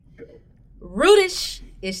Rudish.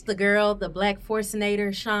 It's the girl, the black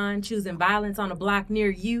forcinator, Sean, choosing violence on a block near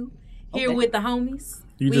you. Here with the homies.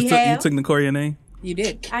 You took Nicoria name? You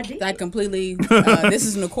did. I did. I completely. This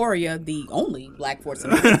is Nicoria, the only black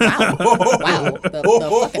forcinator. Wow.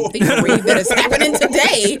 The fucking thievery that is happening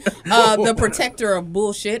today. The protector of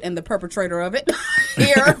bullshit and the perpetrator of it.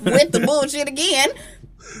 Here with the bullshit again.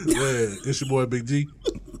 Yeah, it's your boy Big G.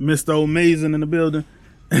 Mr. Amazing in the building.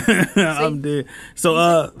 I'm dead. So,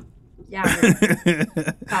 y'all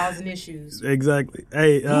causing issues. Exactly.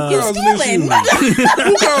 Hey, you're stealing. Who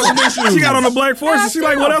causing issues? She got on the black forces. She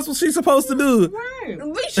like, what else was she supposed to do? Right.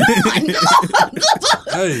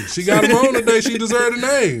 Hey, she got him on today. She deserved a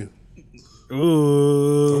name.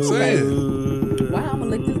 Ooh. I'm saying. Wow, I'm gonna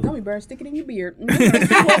lick this gummy bear, stick it in your beard. See where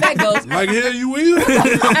that goes. Like hell you will.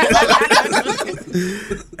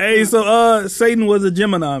 Hey, so Satan was a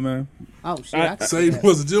Gemini, man. Oh shit! Satan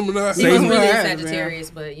was a Gemini. He was Satan really a was,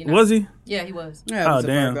 Sagittarius, but you know. Was he? Yeah, he was. Yeah, Oh,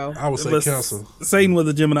 damn. I would say But Cancer. Satan was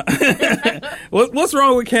a Gemini. What's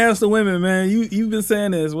wrong with Cancer women, man? You've been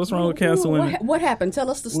saying this. What's wrong with Cancer women? What happened?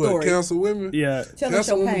 Tell us the What, story. Cancer women? Yeah. Tell us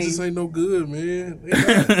Cancer your women pain. just ain't no good, man.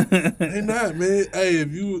 They not, man. Hey,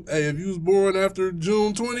 if you was born after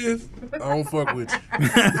June 20th, I don't fuck with you.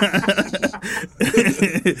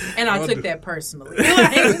 And I took that personally.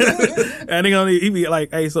 And he be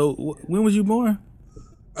like, hey, so when was you born?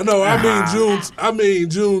 No, I mean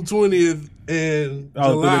June 20th and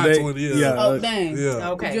July 20th. Yeah. Oh dang.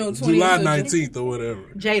 Yeah. Okay. June 20th July to 19th or whatever.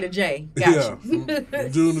 J to J. Gotcha. Yeah.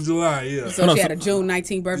 From June to July, yeah. So she had a June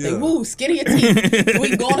 19th birthday. Yeah. Woo, skin of your teeth. We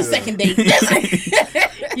can go on a second date.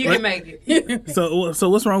 You can make it. So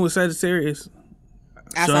what's wrong with Sagittarius?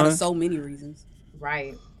 Outside Sean? of so many reasons.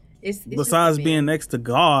 Right. It's Besides just being next to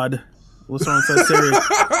God, what's wrong with Sagittarius?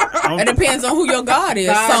 It depends on who your God is.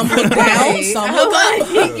 Some look down, some look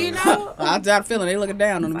up. You know? I got a feeling they looking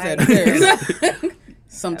down on them Sagittarius.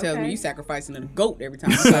 Some tells me you sacrificing a goat every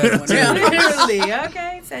time you say one down. Literally,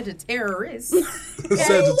 okay. Sagittarius.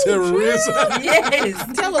 Sagittarius.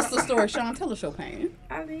 Yes. Tell us the story, Sean. Tell us your pain.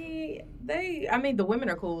 I mean, the women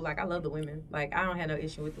are cool. Like, I love the women. Like, I don't have no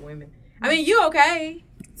issue with the women. I mean, you okay.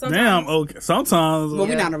 Sometimes. Damn, okay. Sometimes. Well,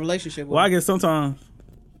 we're not in a relationship with Well, I guess sometimes.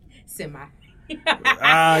 Semi. You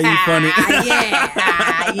funny.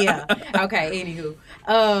 Yeah. Okay,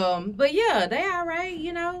 anywho. But yeah, they all right,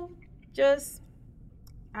 you know.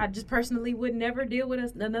 I just personally would never deal with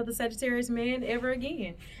another Sagittarius man ever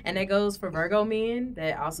again. And that goes for Virgo men.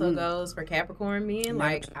 That also goes for Capricorn men.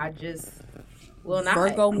 Like, I just will not.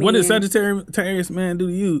 Virgo men. What did Sagittarius man do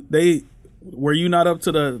to you? Were you not up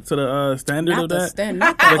to the standard Not of the that? stand,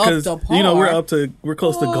 not the Because up to par. you know we're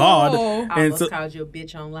close to God, I and almost so called you a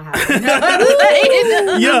bitch on live.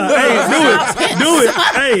 yeah, hey, do it.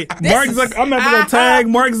 Hey, Mark Zuckerberg. I'm not gonna tag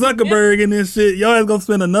Mark Zuckerberg in this shit. Y'all is gonna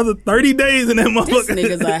spend another 30 days in that This motherfucker.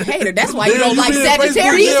 nigga's a hater. That's why you Damn, don't like been in Facebook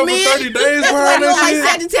Sagittarius jail for men. 30 days That's why you behind don't that like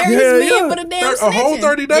shit? Sagittarius Hell men yeah. for the damn A whole snitching.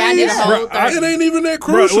 30 days? Yeah, I did a whole Bro, 30. It ain't even that Bro,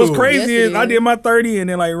 crucial. what's crazy Yes, it is I is. did my 30 and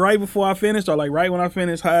then like right before I finished or like right when I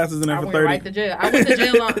finished, Haas is in there I for went 30. right to jail. I went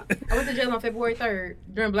to jail on February 3rd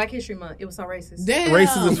during Black History Month. It was so racist. Damn.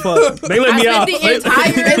 Racist as fuck. They let I me spent out. the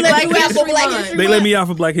entire They let Black you out for History Black Month. History They let me out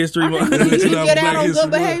for Black History Month. You Let you out get for out Black on History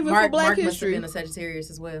good behavior for Mark Black must have History. been a Sagittarius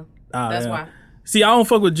as well. Ah, That's yeah. why. See, I don't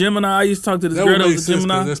fuck with Gemini. I used to talk to this That girl would that make was a sense because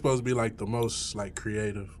Gemini. they're supposed to be like the most like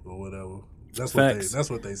creative or whatever. That's Facts.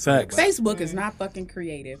 what they say. Facts. about it. Facebook is not fucking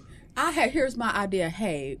creative. Here's my idea.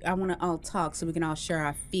 Hey, I want to all talk so we can all share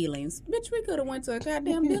our feelings. Bitch, we could have went to a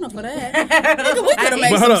goddamn dinner for that. Nigga, we could have made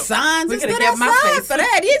But some hold up. signs We and coulda stood kept outside MySpace. for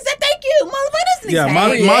that. He said, thank you, motherfucker. This Yeah,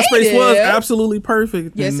 nigga's MySpace was creative. absolutely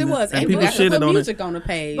perfect. Yes, it and- was. And And people we got to shitted put on it. music on the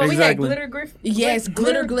page. But Exactly. we had Yes,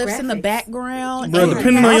 glitter glyphs in the graphics. background. Bro, And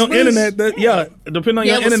depending on your MySpace. internet, depending on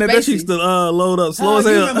Yeah, your it was internet, that spacey. shit used to load up slow Oh, as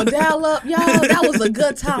you hell. remember dial up, y'all? That was a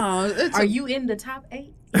good time. Are you in the top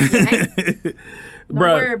 8? Don't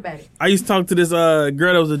worry Bro, about it. I used to talk to this girl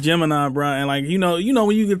that was a Gemini, bro, and like you know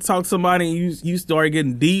when you get to talk to somebody and you start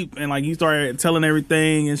getting deep and like you start telling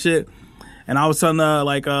everything and shit. And I was telling her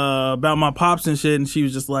like about my pops and shit, and she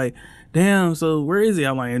was just like, "Damn, so where is he?"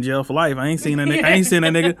 I'm like, "In jail for life. I ain't seen that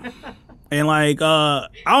nigga." And like I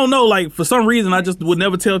don't know, like for some reason I just would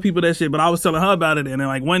never tell people that shit, but I was telling her about it. And then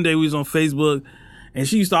like one day we was on Facebook, and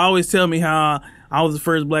she used to always tell me how I was the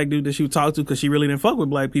first black dude that she would talk to because she really didn't fuck with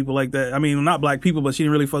black people like that. I mean, not black people, but she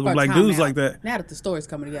didn't really fuck with black Time dudes out. like that. Now that the story's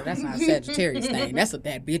coming together, that's not a Sagittarius thing. That's a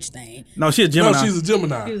bad bitch thing. No, she a No, Gemini. she's a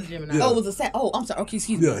Gemini. He was a Gemini. Yeah. Oh, it was a I'm sorry. Okay,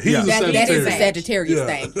 excuse me. Yeah, he's a That is a Sagittarius. Sagittarius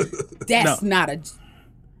Yeah. thing. That's No. not a.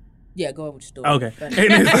 Yeah, go ahead with your story. Okay. But-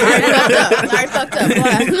 I fucked up. Go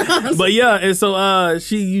ahead. But yeah, and so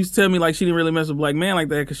she used to tell me like she didn't really mess with black men like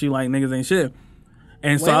that because she like niggas ain't shit.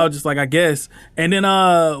 And so Well. I was just like, I guess. And then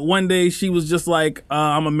one day she was just like,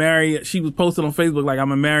 I'm a marry. She was posted on Facebook like,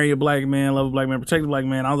 I'm a marry a black man, love a black man, protect a black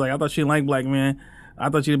man. I was like, I thought she didn't like black men. I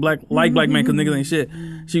thought she like black men because niggas ain't shit.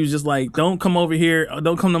 She was just like, don't come over here.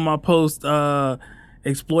 Don't come to my post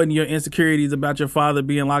exploiting your insecurities about your father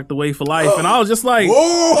being locked away for life. And I was just like,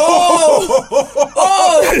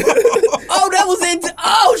 Oh, that was into.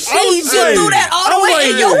 Oh, she just like- threw that all the I'm way like-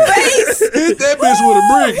 in your face. Hit that bitch with a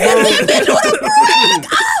brick, bro. Hit that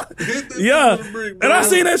yeah. bitch with a brick, And I bro.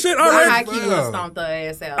 seen that shit. I I high key would Wow. have stomped her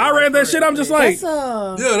ass out. read Like, that for shit. real. I'm just like,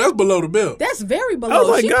 Yeah, that's below the belt. That's very below. I was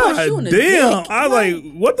like, she punched God you in the damn. dick. I was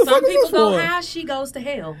like, what the Some fuck is people this go for? high, she goes to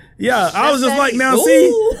hell. Yeah, I was just like, now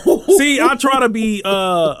Ooh. see, I try to be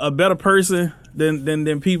a better person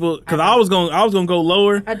than people because I was gonna go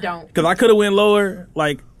lower I don't. because I could have went lower,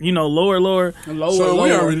 like lower. So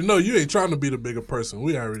we already know you ain't trying to be the bigger person.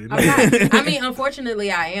 We already know. I'm not. I mean, unfortunately,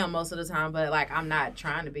 I am most of the time, but like, I'm not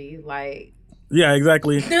trying to be like. Yeah,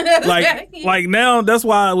 exactly. like now, that's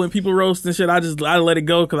why when people roast and shit, I let it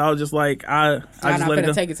go because I was just like I I'm just not let it gonna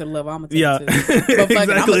go. take it to the level I'm gonna take Yeah. it to. But fuck it, I'm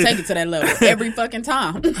Exactly. gonna take it to that level every fucking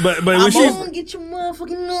time. But when she Get your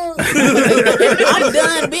motherfucking nuts. I'm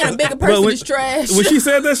done being a bigger person when- is trash. when she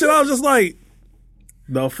said that shit, I was just like,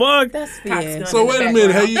 the fuck. That's Cock's yeah. done. So wait a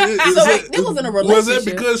minute. It was in a Was relationship.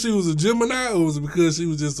 that because she was a Gemini or was it because she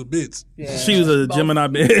was just a bitch? She was a Gemini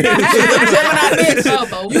bitch. Gemini bitch. Oh,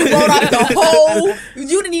 both. You wrote off the whole.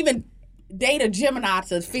 You didn't even date a Gemini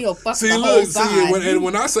to feel fuck See, the whole look, sign.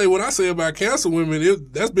 when I say about Cancer women,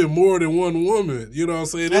 that's been more than one woman. You know what I'm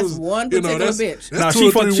saying? That's one particular bitch. That's Nah, two she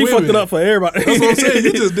or fucked three it women. up for everybody. That's what I'm saying.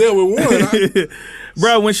 You just dealt with one.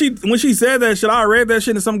 Bro, when she said that shit, I read that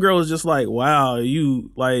shit, and some girl was just like, "Wow, you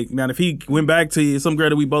like now if he went back to you, some girl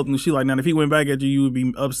that we both knew, she like now if he went back at you, you would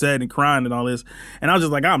be upset and crying and all this." And I was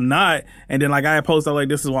just like, "I'm not." And then like I had posted like,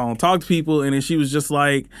 "This is why I don't talk to people," and then she was just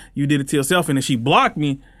like, "You did it to yourself," and then she blocked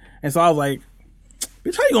me, and so I was like,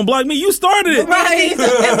 "Bitch, how you gonna block me? You started it." Right.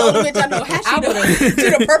 That little bitch I know. How she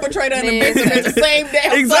the perpetrator and the Man. bitch at the same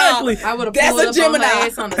damn Exactly. time. I would have That's pulled a up Gemini. on her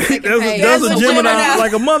ass on the second That's page. a a Gemini Gemini.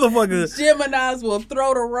 like a motherfucker. Geminis will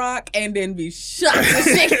throw the rock and then be shot.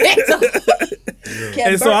 The shit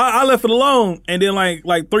And so I left it alone. And then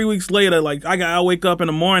like 3 weeks later, like I wake up in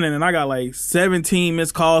the morning and I got like 17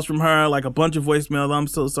 missed calls from her, like a bunch of voicemails. I'm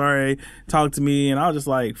so sorry. Talk to me. And I was just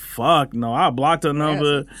like, fuck no. I blocked her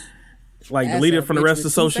number. Like That's deleted a it from the bitch rest of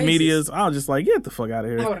with the two social faces. medias. I was just like, get the fuck out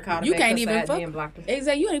of I would here. have called her You back can't to even side fuck. and blocked her.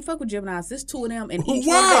 Exactly. You ain't fuck with Geminis. There's two of them, and each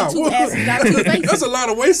Wow, one of them two asses got two faces. that's a lot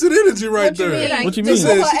of wasted energy right What you there. mean? What you Just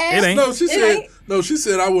mean? for her ass? It ain't. No, she said. ain't. No, she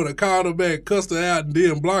said I would have called her back, cussed her out, and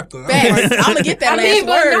then blocked her. I'm Facts. like, I'm gonna get that I mean, last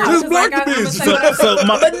but word. no, Just 'cause, block like, the I'ma bitch. say what I- So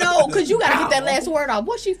my, But no, because you gotta get that last word off.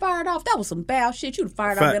 What she fired off, that was some foul shit. You'd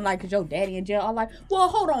fired off Fact. been like, because your daddy in jail. I'm like, well,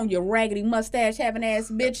 hold on, you raggedy mustache having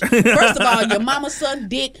ass bitch. First of all, your mama sucked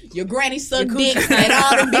dick, your granny sucked dick, and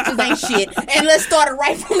all them bitches ain't shit. And let's start it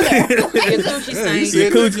right from there. Your coochie yeah, you stink.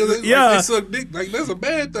 said coochie- that 'cause it's yeah. like they suck dick. Like that's a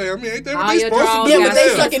bad thing. I mean, ain't that what All they your supposed draws to Yeah, do? but they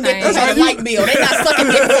Yeah. sucking dick That's to pay how the you- light bill. They not sucking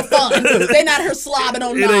dick for fun. They not her slobbing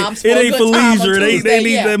on it knobs ain't, for it a ain't good for time on leisure. They Tuesday.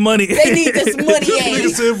 need Yeah. that money. They need this money. This nigga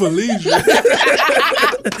ass. said for leisure.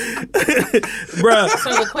 Bruh. So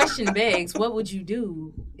the question begs, what would you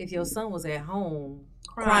do if your son was at home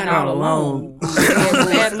Crying crying all all alone.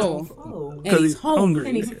 alone? And Cause he's hungry.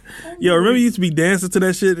 And he's Yo, remember you used to be dancing to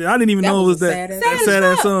that shit? I didn't even That know it was was a that sad-ass- sad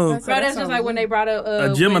ass song. That's- Bro, that's just like when they brought up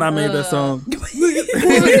A Gemini when, made that song. What was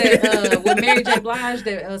that? When Mary J. Blige,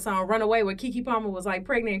 that song "Runaway," where Keke Palmer was like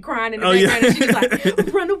pregnant and crying in the Oh, yeah. background, and she was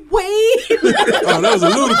like, "Run away." Oh, that was a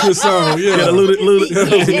ludicrous song. Yeah, Yeah, that was a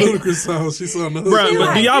Ludacris. ludicrous song. She sung the hook. Bruh,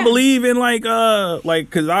 but do y'all Yeah. believe in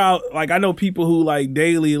cause I know people who like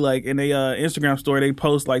daily, like in their Instagram story, they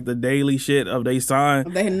post like the daily shit of they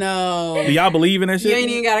sign. They know. Do y'all believe in that You shit? ain't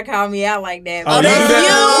even gotta call me out like that. Oh, That's you do you.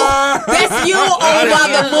 That's you on by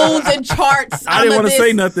the moons and charts. I didn't I'm want to this-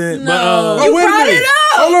 say nothing, No. Oh, wait a brought minute. it up.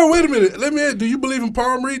 Hold on, wait a minute. Let me ask, do you believe in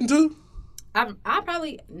palm reading too? I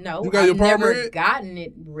probably no. You got your I've palm never read? gotten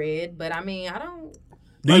it read, but I mean, I don't. do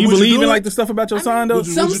Like, you would you believe do in it? like the stuff about your sign though? Would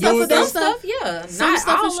you Some do stuff it is though? Some stuff, yeah. Some not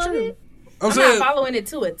stuff all is of true. it. I'm I'm saying. not following it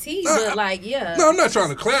to a T, but like, yeah. No, I'm not trying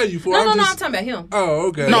to clown you for. No, I'm I'm just. talking about him. Oh,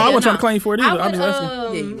 okay. No, I Yeah, wasn't trying nah. to claim for it either. I I'm would, just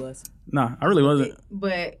asking. Yeah, you was. Nah, I really wasn't.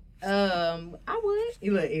 But I would.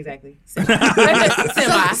 You look exactly. Semi.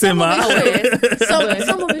 Semi.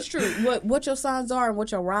 Some of it's true. What your signs are and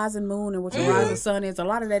what your rising moon and what your rising sun is. A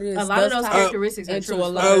lot of that is A lot of does those tie characteristics are into true. a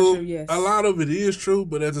as lot fuck. of true. Yes. A lot of it is true,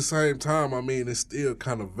 but at the same time, I mean, it's still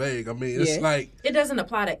kind of vague. I mean, it's Yeah. like It doesn't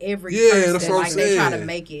apply to every Yeah, person. that's what I'm Like they try to saying.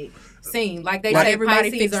 make it seem like they Like say everybody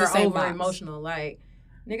Pisces thinks the are same over vibes. emotional. Like,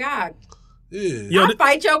 nigga, I Yeah. Yo, I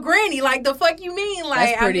fight your granny. Like, the fuck you mean? Like,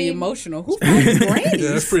 That's pretty I mean, emotional. Who fights grannies?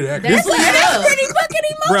 Yeah, that's pretty accurate. That's That's pretty fucking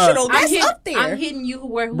emotional. Bruh. That's up there. I'm hitting you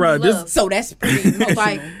where who Bruh, you this- love. So that's pretty emotional.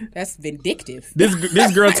 Like- That's vindictive.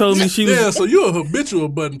 this girl told me she was. Yeah, so you're a habitual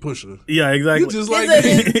button pusher. Yeah, exactly. You just like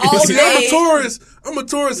It's me. all See, I'm day. a Taurus. I'm a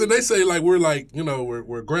Taurus, and they say like we're like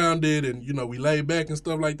we're grounded and we lay back and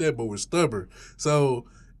stuff like that, but we're stubborn. So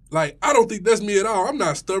like I don't think that's me at all. I'm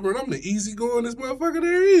not stubborn. I'm the easygoingest motherfucker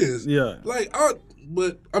there is. Yeah. Like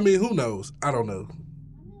but I mean, who knows? I don't know.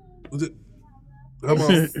 Come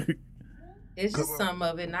on. It's just some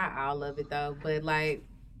of it, not all of it though. But like,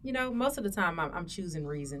 most of the time I'm choosing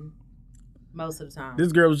reason. Most of the time.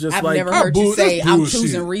 This girl was just I've like, never heard you bull- say that's I'm bullshit.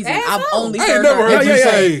 choosing reason. Asshole. I've only I ain't heard never her. heard you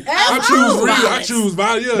say I Asshole. choose reason. I Violence. choose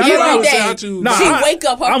violence. Yeah, Every that's what I would say. day. I choose. Nah, She I- wake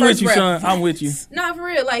up her I'm first with you, breath. son. I'm with you. Not for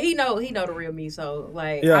real. Like he know the real me. So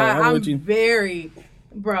like, Yeah, I'm I'm with you. very,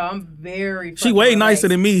 bro. I'm very. She way fucking nicer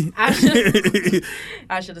than me.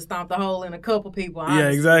 I should have stomped a hole in a couple people. Honestly, Yeah,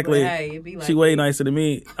 exactly. But, hey, it'd be like She way nicer than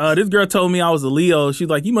me. This girl told me I was a Leo. She's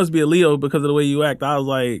like, you must be a Leo because of the way you act. I was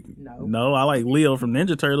like, no, I like Leo from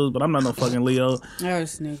Ninja Turtles, but I'm not no fucking Leo. Oh,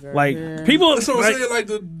 nigga. Like Yeah. people, That's what I'm like, saying. Like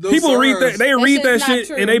those people read signs. that, they read that shit's not shit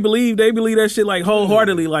true. and they believe that shit like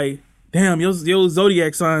wholeheartedly. Like, damn, your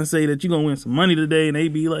zodiac sign say that you gonna win some money today, and they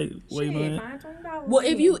be like, wait a shit, minute. find $20. Well,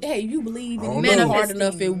 if you believe I in don't it know. hard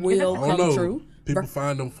enough, it will I don't come know. true. People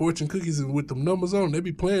find them fortune cookies and with them numbers on, they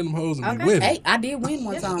be playing them hoes and be Okay. winning. Hey, I did win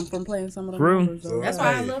one time from playing some of the True. numbers. though. That's why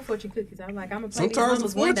I Hey. love fortune cookies. I'm like, I'm gonna play Sometimes the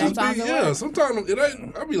these numbers one day. fortunes Sometimes be, it yeah. works. Sometimes it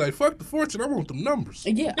ain't. I be like, fuck the fortune. I want them numbers.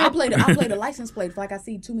 Yeah, I played the license plate. If like I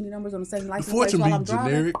see too many numbers on the same The license plate fortune while be I'm driving.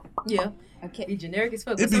 generic. Yeah, I can't. be generic as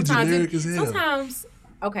fuck. It But be sometimes generic as hell. Sometimes,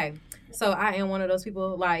 okay. So I am one of those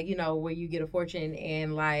people, like where you get a fortune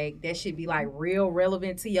and like that should be like real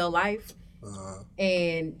relevant to your life,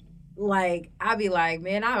 and like I be like,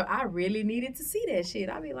 man, I really needed to see that shit.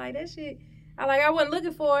 I be like, that shit. I wasn't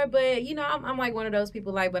looking for it, but I'm like one of those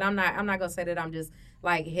people, like, but I'm not gonna say that I'm just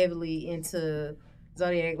like heavily into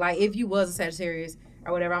zodiac. Like if you was a Sagittarius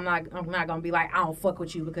or whatever, I'm not gonna be like, I don't fuck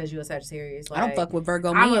with you because you're a Sagittarius. Like, I don't fuck with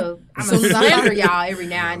Virgo I'm men. a Soon as I slander fuck- y'all every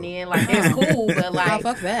now and then. Like that's cool, but like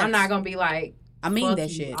fuck that. I'm not gonna be like I mean fuck that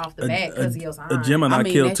you shit. off the bat because of your sign. A Gemini I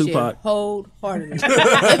mean killed that Tupac. shit wholeheartedly.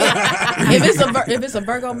 if it's a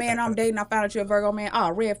Virgo man I'm dating, I found out you're a Virgo man. Oh,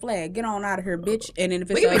 red flag. Get on out of here, bitch. And then if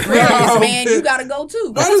it's We a can be Aquarius friends. man, you gotta go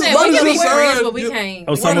too. Why I'm does- saying why we does can be your friends, sign but we get- can't.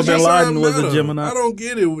 Osama Why does bin your Laden sign was a matter? Gemini. I don't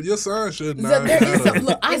get it. Your sign should So not there is matter.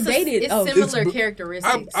 look, I dated. It's oh, similar It's-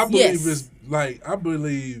 characteristics. I believe Yes. it's like I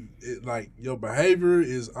believe it, like your behavior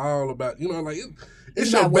is all about like it's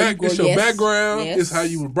It's your about where back, you go, it's your yes. background, Yes. it's how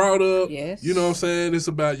you were brought up. Yes. You know what I'm saying? It's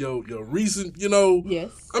about your recent. yes.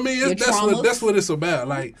 I mean Your traumas. that's what it's about.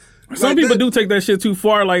 Like Some like people that- do take that shit too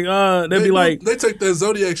far. Like, they be like, they take that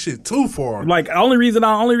zodiac shit too far. like only reason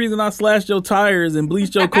I slashed your tires and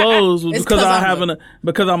bleached your clothes was It's because 'cause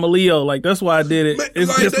because I'm a Leo. Like that's why I did it. Man, It's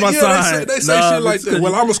like just that- my yeah, sign. They say Nah, shit like it's that. 'cause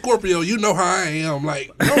Well, I'm a Scorpio. You know how I am. Like,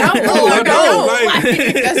 no, no, I don't. Like,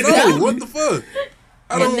 That's no, dumb. what the fuck?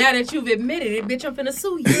 I and don't. now that you've admitted it, bitch, I'm finna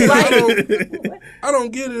sue you. I Like, don't, I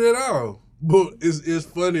don't get it at all. But it's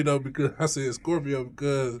funny though because I said Scorpio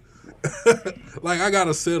because like I got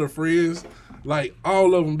a set of friends, like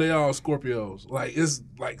all of them they all Scorpios. Like it's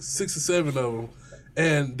like 6 or 7 of them,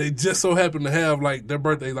 and they just so happen to have like their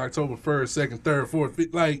birthday October 1st, 2nd, 3rd, 4th,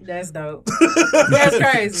 5th, like. that's dope. That's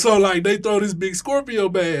crazy. So like they throw this big Scorpio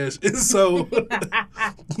badge, and so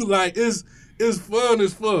like it's fun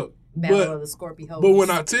as fuck. Battle of the Scorpio. But when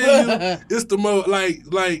I tell you, it's the most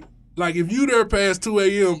like if you there past 2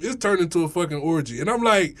 a.m., it's turned into a fucking orgy, and I'm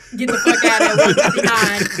like, get the fuck out of there,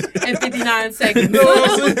 1:59 and 59 seconds. you know what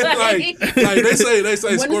I'm saying? Like they say When is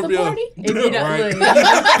the Scorpio, party? If you don't right? look,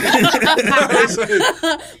 They say-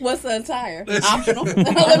 What's the attire? Optional.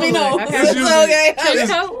 Let me know. Okay. It's usually- okay.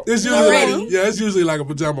 it's usually it's usually like a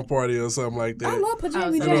pajama party or something like that. I love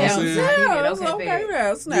pajamas. You know what I'm saying? Yeah, Okay, okay, fair.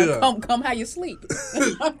 yeah. Snap. Yeah. Come how you sleep.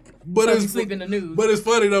 But so you it's sleep in the nude. But it's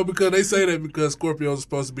funny though because they say that because Scorpios are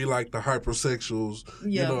supposed to be like the hypersexuals.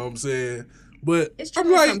 Yeah. You know what I'm saying? But it's true I'm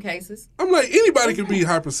in like, some cases. anybody can be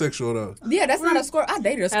hypersexual though. Yeah, that's not a Scorpio. I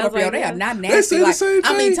dated a I was Scorpio. like, they yeah. are not They nasty. say the Like, same I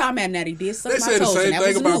mean, thing. Tom and Natty did suck They my say the toes, same and that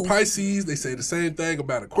thing was about new. Pisces. They say the same thing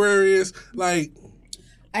about Aquarius. Like,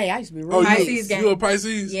 Hey, I used to be oh, roommates. Pisces gang. you a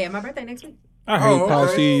Pisces? Yeah, my birthday next week. I hate Oh, okay.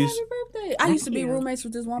 Pisces. Happy birthday. I used to be you. roommates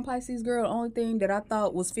with this one Pisces girl. The only thing that I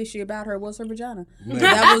thought was fishy about her was her vagina.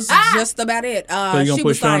 That was just about it. So you gonna she put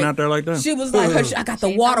was Sean like, out there like that? She was like, I got the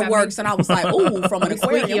She ain't talking about waterworks, me. and I was like, ooh, from an It's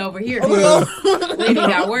Squeaky aquarium. over here. Oh, We ain't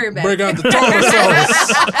got worried about Break it. out the tartar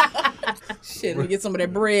sauce. shit, let me get some of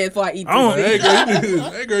that bread before I eat I don't- this.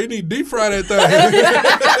 Hey girl, you need deep fry that thing.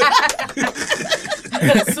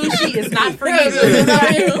 Sushi is not for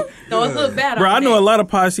you. Don't look bad. Bro, on I know that. a lot of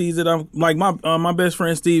Pisces that I'm like. My best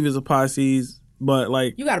friend Steve is a Pisces, but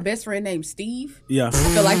like, You got a best friend named Steve? yeah. I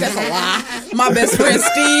feel like that's a lie. My best friend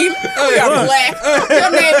Steve. You're black.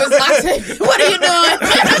 Your name is Octavia. What are you doing?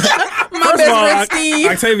 My First of all, best friend Steve.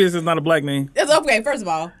 Octavius is not a black name. It's okay. First of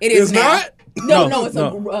all, it is It's now. not? No, No, it's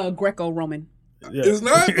no. a Greco-Roman. Yeah. It's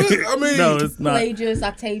not. But, I mean, No, it's not. Pelagius,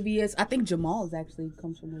 Octavius. I think Jamal actually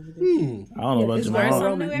comes from over there. I don't know about it's Jamal,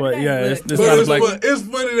 Roman. but yeah, it's but not a it's, black. it's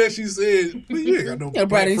funny that she said, you ain't got no Yeah, black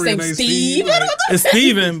brother, his friend name's named Steve. Like, It's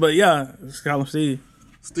Steven, but yeah, just call him Steve.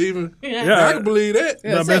 Steven. Yeah. I can believe that.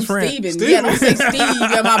 Yeah, My say best friend. Steven. Steven. Yeah, don't say Steve.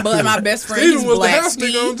 Yeah, my best friend. Steven He's was black. the house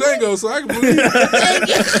Steve. nigga on Django, so I can believe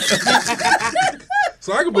that.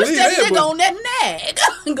 So I can What's believe that that. nigga But on that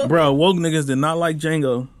nag? Bro, woke niggas did not like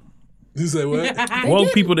Django. you say what?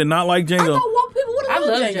 Woke people did not like I Django. thought woke people would I have love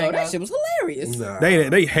loved Django. Django. That shit was hilarious. Nah.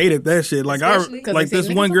 They hated that shit. Like Especially 'cause like they this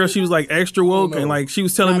seen one niggas girl, fucking she was like extra woke, no. and like she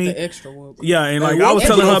was telling Not me, the extra woke. yeah, and like Hey, I woke was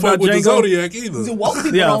people telling her don't fuck about with the Django. Zodiac either. The woke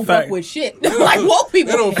people Yeah, don't fact. fuck with shit. Like woke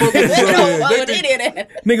people. They don't fuck with the They don't Zodiac. fuck They with think- any of that.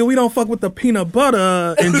 Nigga, we don't fuck with the peanut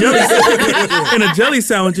butter and jelly and the jelly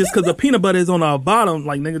sandwiches because the peanut butter is on our bottom.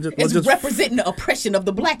 Like nigga, It's let's just representing the oppression of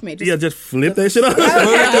the black man. yeah, just flip that shit up.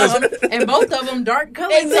 And both of them dark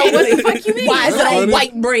colored. So what Exactly. the fuck you mean? Why is it on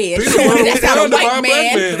white bread? Peanut butter That's how the was founded by white a man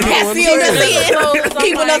black man. has That's sealed what I'm us saying. in, I'm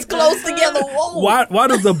keeping like, us close together. Whoa. Why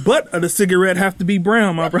does the butt of the cigarette have to be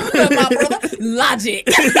brown, my brother? My brother, logic.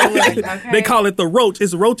 Okay. They call it the roach.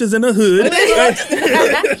 It's roaches in the hood.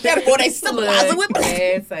 That boy, they symbolize it with black.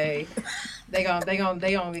 Yeah, say they gonna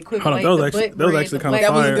equivalent. Hold on, that was the actually- butt that was bread, actually the kinda black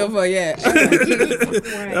That was fire. good for yeah.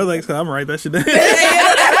 I was like, I'm gonna write that shit down.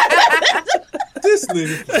 This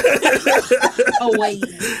nigga. Oh wait,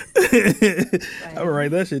 I'm gonna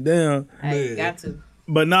write that shit down. hey, Man. got to.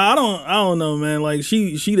 But nah, I don't know, man. Like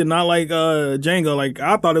she did not like Django. Like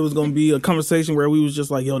I thought it was gonna be a conversation where we was just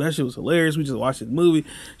like, yo, that shit was hilarious. We just watched this movie.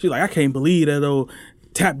 She's like, I can't believe that old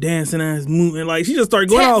tap dancing ass moving. Like she just started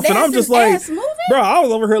going Tap off, and I'm just dancing like, ass moving? bro, I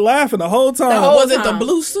was over here laughing the whole time. Was it the time.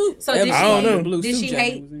 blue suit? So did she? I don't know. Blue Did suit she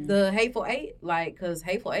jacket was in. hate the Hateful Eight? Like, cause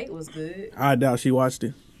Hateful Eight was good. I doubt she watched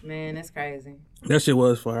it. Man, that's crazy. That shit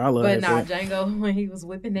was for her. I love But that nah, shit. Django when he was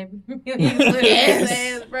whipping that, he was whipping his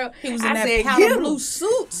ass, bro. He was in I that said, powder "Get blue him.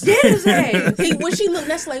 suit. Get his ass. When she looked,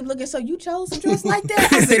 that slave looking, so you chose to dress like that?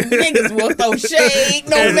 I said, niggas will throw shade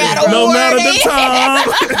no matter No what. matter the time.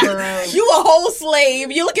 Bro. You a whole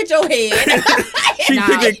slave. You look at your head. She Nah.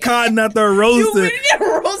 picking cotton out there you roasting.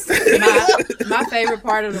 really roasted. my favorite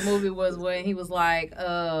part of the movie was when he was like,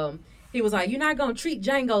 you're not gonna treat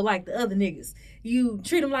Django like the other niggas. You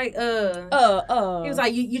treat him like he was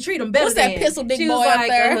like, you treat him better. What's that than. pistol dick She boy was up like,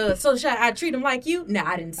 there? so should I treat him like you? Nah,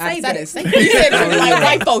 I didn't say I that. didn't say that. You said treat him like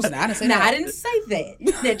white folks. Nah, I didn't say Nah, that. I didn't say that.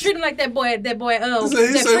 That treat him like that boy, He said, what's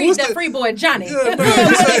that that- free boy Johnny. Yeah, no, he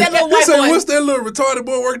that said, little he white said boy. what's that little retarded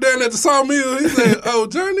boy work down at the sawmill? He said, oh,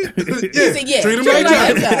 Johnny? Yeah, said, yeah, treat him treat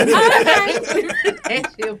like him like Johnny.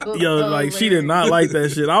 That shit was Yo, like she did hilarious. not like that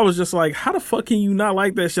shit. I was just like, how the fuck can you not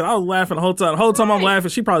like that shit? I was laughing the whole time. The whole time I'm laughing,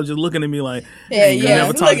 she probably just looking at me like, Yeah, you yeah. never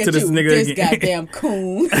Look talk at to this you, nigga this again. goddamn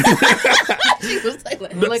coon. She was like,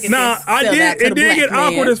 Look at Nah, this. I Sell that did. to It the did black get man.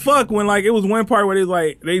 awkward as fuck when like it was one part where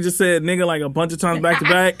they just said nigga like a bunch of times back to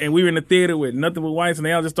back, and we were in the theater with nothing but whites, and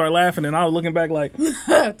they all just started laughing, and I was looking back like,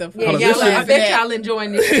 What the fuck? Yeah, Hold on, y'all, this shit- I bet y'all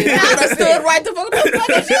enjoying this shit. I stood right the fuck. What the fuck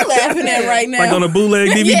is you laughing at right now? like on the bootleg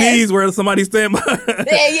DVDs Yes. where somebody stand by.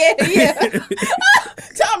 Yeah.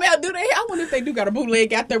 Tell me how do they? I wonder if they do got a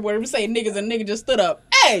bootleg out there where they say niggas and nigga just stood up.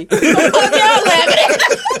 Hey, what the fuck y'all laughing at?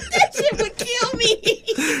 That shit would kill me.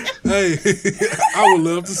 Hey, I would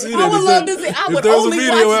love to see that. I would If love there- to see. I If would there's a only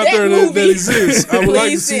video watch out that there movie. that exists, I would like to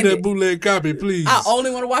Please see send that it. bootleg copy, please. I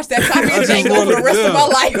only want to watch that copy I of just Django for wanna- the rest of yeah, my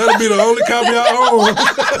life. That'll be the only copy I own.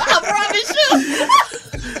 I promise you.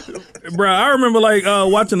 Bro, I remember like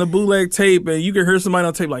watching the bootleg tape, and you could hear somebody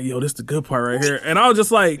on tape like, "Yo, this is the good part right here," and I was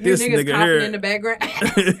just like, Your "This niggas nigga coughing in the here." background.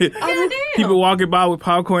 Goddamn. People walking by with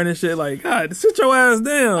popcorn and shit, like, God, sit your ass I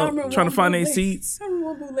down, remember trying to one find their bootleg- seats. I remember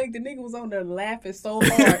one bootleg, the nigga was on there laughing so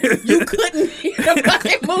hard you couldn't hear the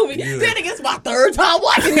fucking movie. Yeah. That nigga's my third time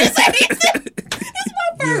watching this. It's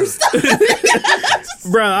my first.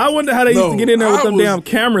 Bro, I wonder how they used to get in there with them damn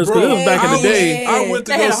cameras, because it was back in the day. I went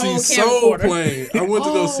to They go had a see whole Soul camcorder. Plane. I went to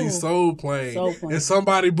go see Oh. Soul Plane. Soul Plane. And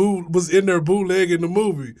somebody was in there bootlegging the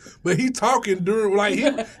movie. But he talking during, like,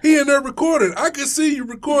 he in there recording. I could see you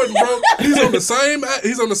recording, bro. He's on the same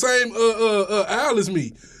aisle as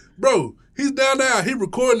me. Bro, he's down there. He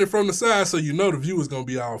recording it from the side, so you know the view is going to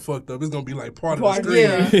be all fucked up. It's going to be like part of the screen.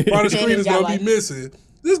 yeah. Part of the And screen it is got going to be like- missing.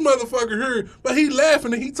 This motherfucker here, but he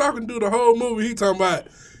laughing and he talking through the whole movie. He talking about,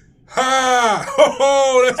 Ha!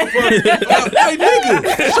 Oh, that's funny. Hey, nigga,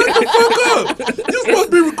 shut the fuck up. You're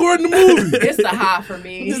supposed to be recording the movie. It's the high for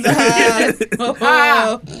me.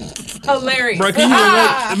 Hilarious. Bro, can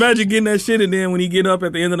you imagine getting that shit and then when he get up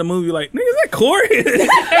at the end of the movie, like, nigga, is that Corey?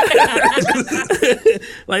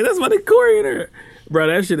 Like, that's why they Corey in there. Bro,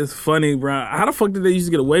 that shit is funny, bro. How the fuck did they used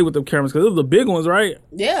to get away with them cameras? Because it was the big ones, right?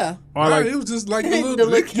 Yeah. Or like, It was just like the little, The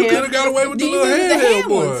little you could have got away with the little handheld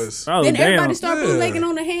boys. oh, Then damn. everybody started Yeah. bootlegging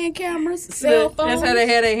on the hand cameras, cell phones. That's how they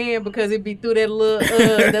had their hand because it'd be through that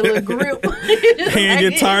little grip. Hand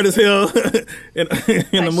get tired as hell in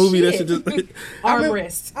the movie. That shit. shit just...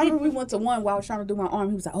 Armrest. I remember we went to one while I was trying to do my arm.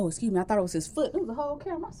 He was like, "Oh, excuse me, I thought it was his foot." It was a whole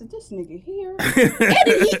camera. I said, "This nigga here," and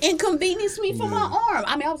then he inconvenienced me for my arm.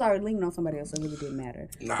 I mean, I was already leaning on somebody else, so it really didn't matter.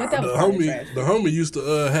 Nah, But the that was kinda trash. homie used to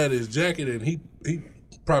had his jacket and he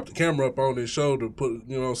propped the camera up on his shoulder, put,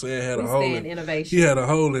 you know what I'm saying, had a hole in innovation. He had a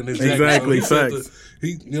hole in his jacket. Exactly, So he facts. he,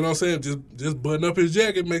 you know what I'm saying, just button up his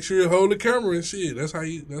jacket, make sure you hold the camera and shit. That's how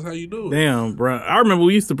you do it. Damn, bro. I remember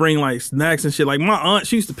we used to bring like snacks and shit. Like my aunt,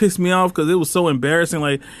 she used to piss me off because it was so embarrassing.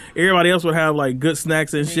 Like everybody else would have like good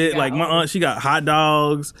snacks and shit. Like my aunt, she got hot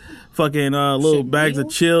dogs, fucking little bags of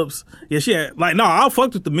chips. Yeah, she had like I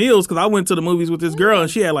fucked with the meals because I went to the movies with this girl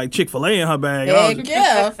and she had like Chick-fil-A in her bag. Heck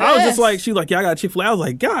yeah, I was just fast. like, she was like, yeah, I got Chick-fil-A. I was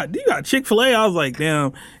like, God, you got Chick-fil-A? I was like,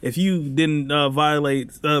 damn, if you didn't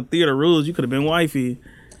violate theater rules, you could have been wifey.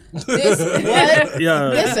 This, what? Yeah.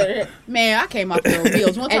 Listen, man, I came off the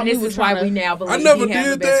meals one time. And this we were is why trying we to. now believe never he has a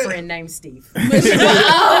did best that. friend named Steve.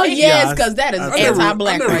 Oh yes, Yeah, because that is I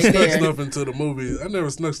anti-black I never right snuck there. stuff into the movie. I never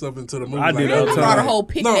snuck stuff into the movie. I did all the I brought a time. whole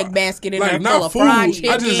picnic No, basket in like, there not full of food. fried I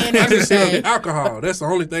chicken just and snuck everything. the alcohol. That's the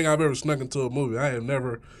only thing I've ever snuck into a movie. I have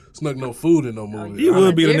never snuck no food in no movie. You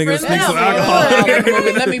would be the nigga that Different sneaks some level.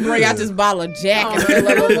 alcohol. Let me bring out this bottle of Jack and fill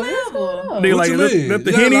up a little. Nigga, What like, you let mean?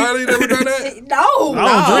 the Yeah, Henny. I ain't never done that. No.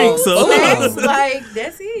 I don't drink, so. That's like,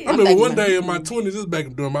 that's it. I remember one day in my 20s, this is back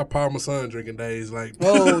during my Parmesan drinking days. Like,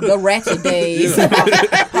 Oh, the ratchet days.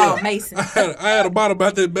 Paul Mason. I had a bottle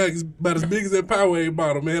about as big as that Powerade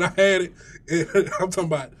bottle, man. I had it. And I'm talking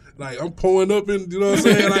about, like, I'm pouring up in, you know what I'm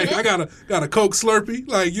saying? Like, I got a Coke Slurpee,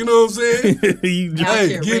 like, you know what I'm saying? You just- Out Hey,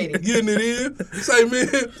 here ready. getting it in. Say, man,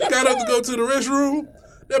 got up to go to the restroom.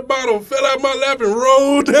 That bottle fell out my lap and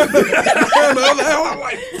rolled down the other house. I'm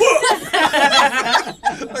like,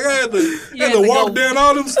 fuck. Like I had to walk down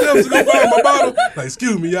all them steps to go find my bottle. Like,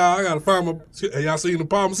 excuse me, y'all, I gotta find my. Hey, y'all seen the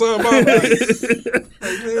Parmesan bottle?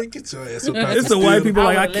 Like, man, get your ass up out It's the the white steps. people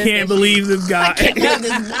like, I I would let can't that believe this guy.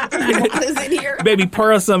 What is in here? Baby,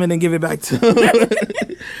 pour us some and then give it back to him.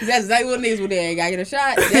 That's exactly what niggas were there. Gotta get a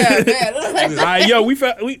shot. Yeah, man. All right, yo, we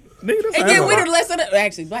found nigga, that's And then how- we the lesson.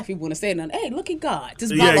 Actually, black people wouldn't have said nothing. Hey, look at God.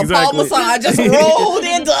 This Yeah, bottle exactly. of Parmesan just rolled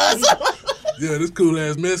into us. Yeah, this cool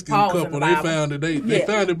ass Mexican Paul's in couple, the they Bible. found it. They Yeah.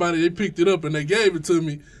 found it, they picked it up and they gave it to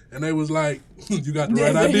me. And they was like, you got the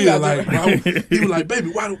right Yeah, you idea. got the Like, right- he was like, baby,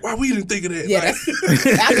 why we didn't think of that? Yeah, Like, that's.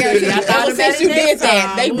 I guarantee you, thought ever about since it you did next that,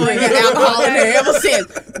 time. they bring alcohol in there. Ever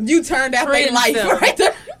since you turned out their Treat life yourself. right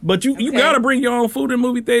there. But you gotta bring your own food in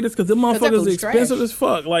movie theaters because them motherfuckers food's expensive trash. as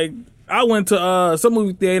fuck. Like I went to some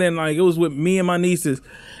movie theater and like it was with me and my nieces,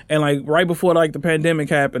 and like right before like the pandemic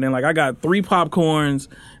happened, and like I got 3 popcorns,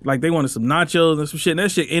 like they wanted some nachos and some shit. And that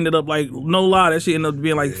shit ended up like no lie, that shit ended up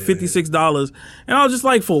being like $56, and I was just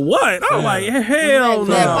like, for what? I was like, hell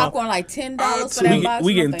Yeah, no. popcorn like $10 for that box.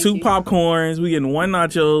 We No, getting thank 2 you. popcorns, we getting 1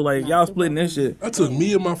 nacho, like y'all splitting this shit, I took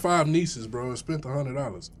me and my 5 nieces, bro, and spent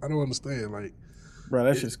 $100. I don't understand. Like, bro.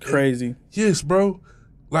 That shit's crazy. yes, bro.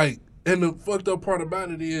 Like, and the fucked up part about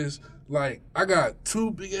it is, like, I got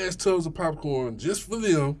 2 big ass tubs of popcorn just for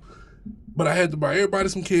them, but I had to buy everybody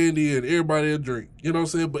some candy and everybody a drink. You know what I'm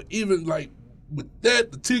saying? But even like with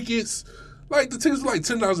that, the tickets were like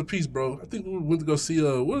 $10 a piece, bro. I think we went to go see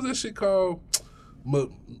what is that shit called?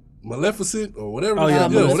 Maleficent or whatever. Oh, yeah,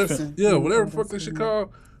 Maleficent. whatever the fuck that shit called.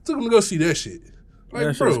 Took them to go see that shit. Like,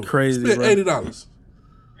 That bro, shit's crazy, spent bro. $80.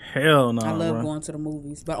 Hell no, I love bro. going to the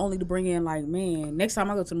movies, but only to bring in like, man, next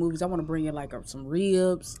time I go to the movies, I want to bring in like some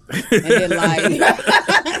ribs and then like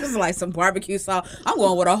just like some barbecue sauce. I'm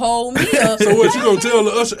going with a whole meal. So what you gonna tell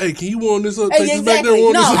the usher? Hey, can you warm this up? Hey, Take this back there. exactly.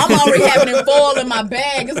 Warm No, this up. I'm already having it full in my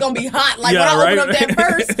bag. It's gonna be hot. Like Yeah, when I right. open up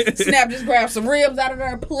that purse, Snap just grab some ribs out of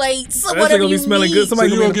their plates, That shit whatever gonna be you smelling need. good. So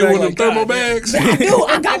Somebody you gonna gonna get one of them thermo like, God, bags? I do.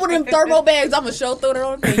 I got one of them thermo bags. I'm gonna show through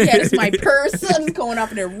the thing. Yeah, this is my purse. I'm just going off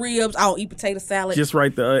of their ribs. I don't eat potato salad. Just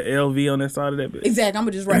write the LV on that side of that bitch. Exactly. I'm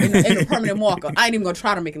gonna just write in the permanent marker. I ain't even gonna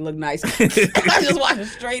try to make it look nice. I just walk it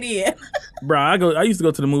straight in. Bro, I used to go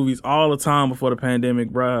to the movies all the time before the pandemic,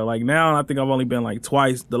 bro. Like now I think I've only been like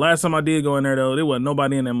twice. The last time I did go in there though, there wasn't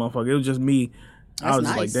nobody in that motherfucker. It was just me I was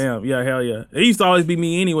just like, nice. damn, yeah, hell yeah. It used to always be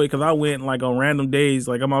me anyway because I went like on random days.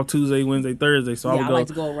 Like I'm off Tuesday, Wednesday, Thursday, so I would I go, like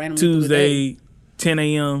to go randomly through the Tuesday, 10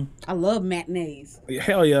 a.m. I love matinees.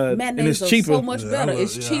 Hell yeah, and Matinees it's are cheaper. so much better.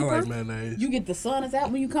 It's I cheaper. like mayonnaise. You get the sun is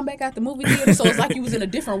out when you come back out the movie theater, so it's like you was in a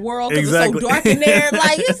different world because Exactly. it's so dark in there.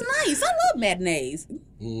 Like, it's nice. I love matinees.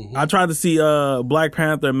 I tried to see Black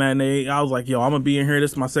Panther matinee. I was like, yo, I'm gonna be in here.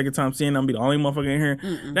 This is my second time seeing it. I'm gonna be the only motherfucker in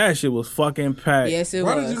here. That shit was fucking packed. Yes, it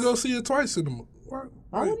Why was. did you go see it twice in the movie?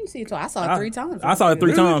 Why would you see it twice? I saw it 3 times. I saw it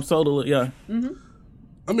 3 Really? times. Totally, yeah.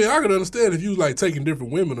 I mean, I could understand if you was like taking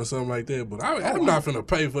different women or something like that, but I'm not finna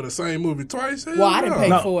pay for the same movie twice. Hell Well, I didn't no. pay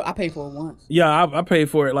No. for it. I paid for it once. Yeah, I paid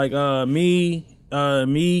for it. Like me,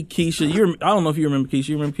 Keisha. I don't know if you remember Keisha.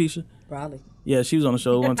 You remember Keisha? Probably. Yeah, she was on the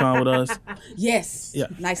show one time with us. Yes. Yeah.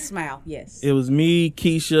 Nice smile. Yes. It was me,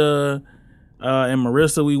 Keisha, and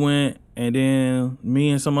Marissa. We went, and then me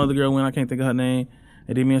and some other girl went. I can't think of her name.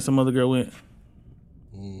 And then me and some other girl went.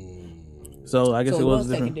 So I guess so it was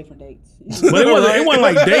taking different. different dates. But it wasn't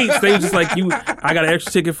like dates. They was just like, I got an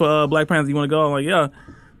extra ticket for Black Panther. You want to go? I'm like, yeah.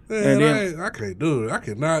 Man, And then- I can't do it. I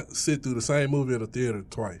cannot sit through the same movie at a theater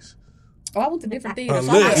twice. Oh, I went to different theaters.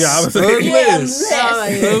 Unless, Yeah, I was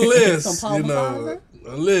saying- unless, Some you know, Palmer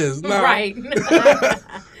unless, nah, Right.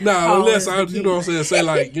 nah, unless I, Always you know what I'm saying, say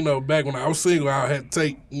like, you know, back when I was single, I had to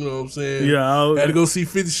take, you know what I'm saying, Yeah, I had to go see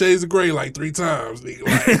 50 Shades of Grey like 3 times, nigga.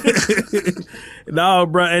 Like, No,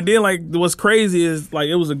 bro. And then like what's crazy is like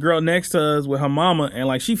it was a girl next to us with her mama, and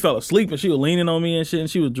like she fell asleep and she was leaning on me and shit, and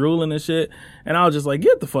she was drooling and shit. And I was just like,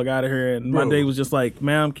 get the fuck out of here. And my Bro. date was just like,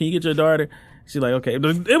 ma'am, can you get your daughter? She's like, okay.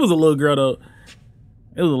 But it was a little girl though.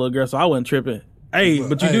 It was a little girl, so I wasn't tripping. Hey,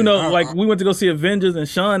 but you do Hey, know, like we went to go see Avengers, and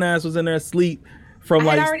Sean ass was in there asleep from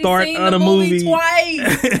I had like already start seen of the the movie.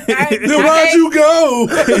 twice. then why'd you go?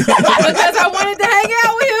 Because I wanted to hang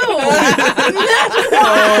out with him.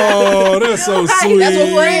 Oh, that's so sweet. That's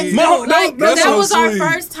what friends do. Like, that's that so was our sweet.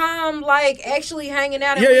 first time, like, actually hanging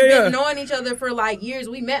out, and Yeah, we've yeah, been yeah. knowing each other for, like, years.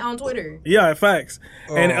 We met on Twitter. Yeah, facts.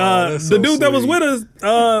 And that's the so dude that was sweet. with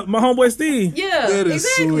us, my homeboy Steve. Yeah, That is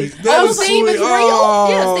exactly. sweet. That is Steve sweet. is real. Oh,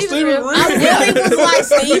 Yeah, Steve is Steve real. I really was like,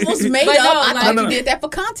 Steve was made But up. no, I like- thought No, you no. did that for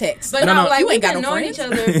context. But No, no, no. like, You we've ain't got been no knowing friends.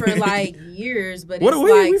 each other for, like, years, but What it's, are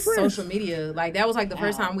we? like, We friends? social media. Like, that was, like, the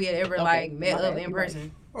first time we had ever, like, met my up bad, in you're right.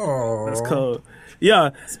 person. Oh, That's cool.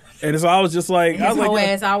 Yeah. And so I was just like, I His was like, whole yeah.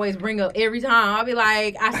 ass I always bring up every time. I'll be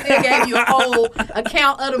like, I still gave you a whole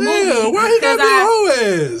account of the movie. Yeah, why he got I- the whole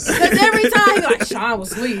ass? Because every time he like, Sean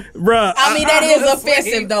was asleep. Bruh, I mean, that is was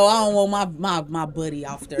offensive, asleep. though. I don't want my buddy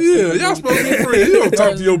off there. Yeah, y'all supposed to be friends. You don't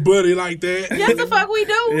talk to your buddy like that. Yes, the fuck we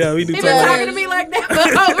do. Yeah, we do He talk been like talking to me like that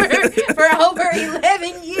for over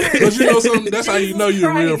 11 years. But you know something? That's how you know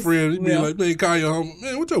you're a real Jesus friend. You be Yeah. like, man, call your home.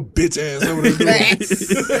 Man, what your bitch ass over there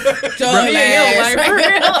doing? Me and him, like, for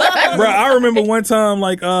real. Bro, I remember one time,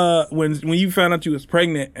 like, when you found out you was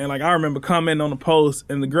pregnant, and like I remember commenting on the post,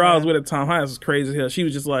 and the girl I was with at the time, her ass was crazy as hell. She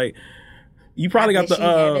was just like, "You probably got She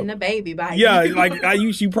having the the baby by yeah, you. like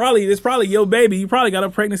it's probably your baby. You probably got a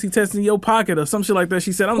pregnancy test in your pocket or some shit like that."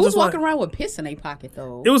 She said, "I'm Who's just like." walking around with piss in their pocket,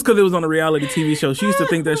 though? It was because it was on a reality TV show. She used to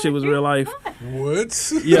think that shit was real life.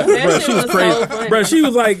 What? Yeah, That bro, shit she was was crazy. so funny. Bro, she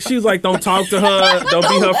was like, don't talk to her, don't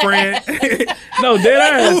be her friend. No, dead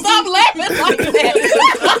ass. Stop laughing like that.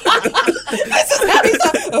 This is how he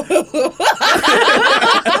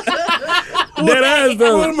Dead ass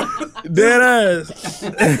though. Dead ass.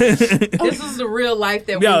 This is the real life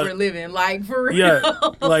that Yeah. we were living. Like, for real. Yeah,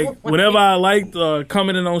 like whenever I liked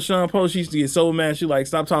commenting on Sean post, she used to get so mad. She like,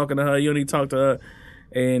 stop talking to her. You don't need to talk to her.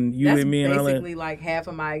 And you That's and me and all that. basically like half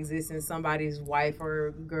of my existence. Somebody's wife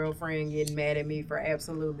or girlfriend getting mad at me for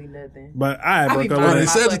absolutely nothing. But I I be broke up minding with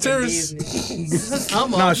my her. fucking Sagittarius? business.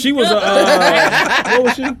 Some of Nah, them. she was what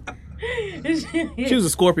was she? She was a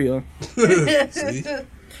Scorpio. See?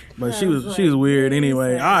 But she was weird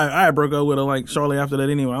anyway. I broke up with her like shortly after that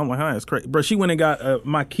anyway. I'm like, huh, that's crazy. Bro, she went and got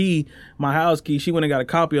my key, my house key. She went and got a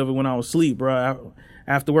copy of it when I was asleep, bro.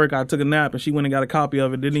 After work, I took a nap and she went and got a copy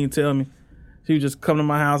of it. Didn't even tell me. She would just come to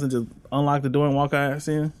my house and just unlock the door and walk her ass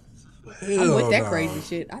in. I'm with that nah. crazy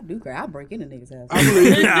shit. I do crazy. I break into niggas' house. I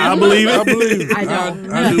believe it. I believe it. I believe it. I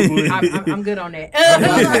don't. I do believe it. I'm good on that.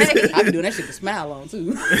 I be doing that shit to smile on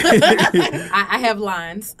too. I have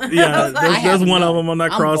lines. Yeah, I have there's one of none. them on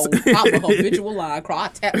that I'm cross. I'm a habitual line. I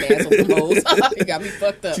tap dance on the hoes. It got me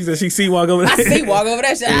fucked up. She said she see walk over there. I see walk over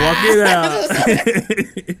that shit. Walk it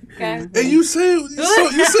out. Okay. And you say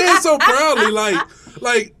it so proudly,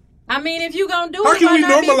 like I mean, if you gonna do How it, can why we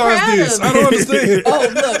not be normalize proud this? of I it? don't understand.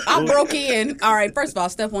 Oh, look, I broke in. All right, first of all,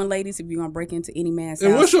 step one, ladies, if you're going to break into any man's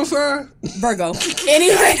And house. what's your sign? Virgo.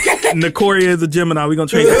 Anyway. Nicoria is a Gemini. We're gonna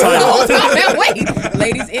change the title. Wait,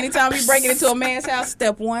 ladies, anytime you break it into a man's house,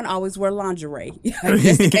 step one, always wear lingerie.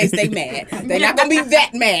 Just in case they mad. They're not going to be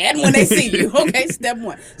that mad when they see you. Okay, step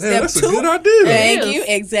one. Step That's two. a good idea. Thank It you. is.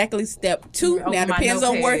 Exactly. Step two. Open Now, my depends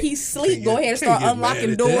on where notepad. he sleep. Go Can't ahead and get start mad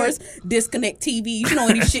unlocking at doors, disconnect TVs. You know,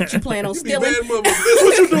 any shit you plan on Be stealing. mad, mother. Bitch,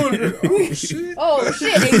 what you doing here? Oh, shit. Oh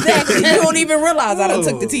shit! Exactly. You don't even realize I done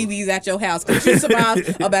took the TVs at your house because you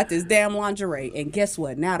surprised about this damn lingerie. And guess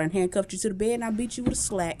what? Now I done handcuffed you to the bed and I beat you with a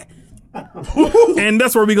slack. And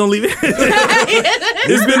that's where we're gonna leave it.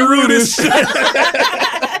 It's been rude as shit.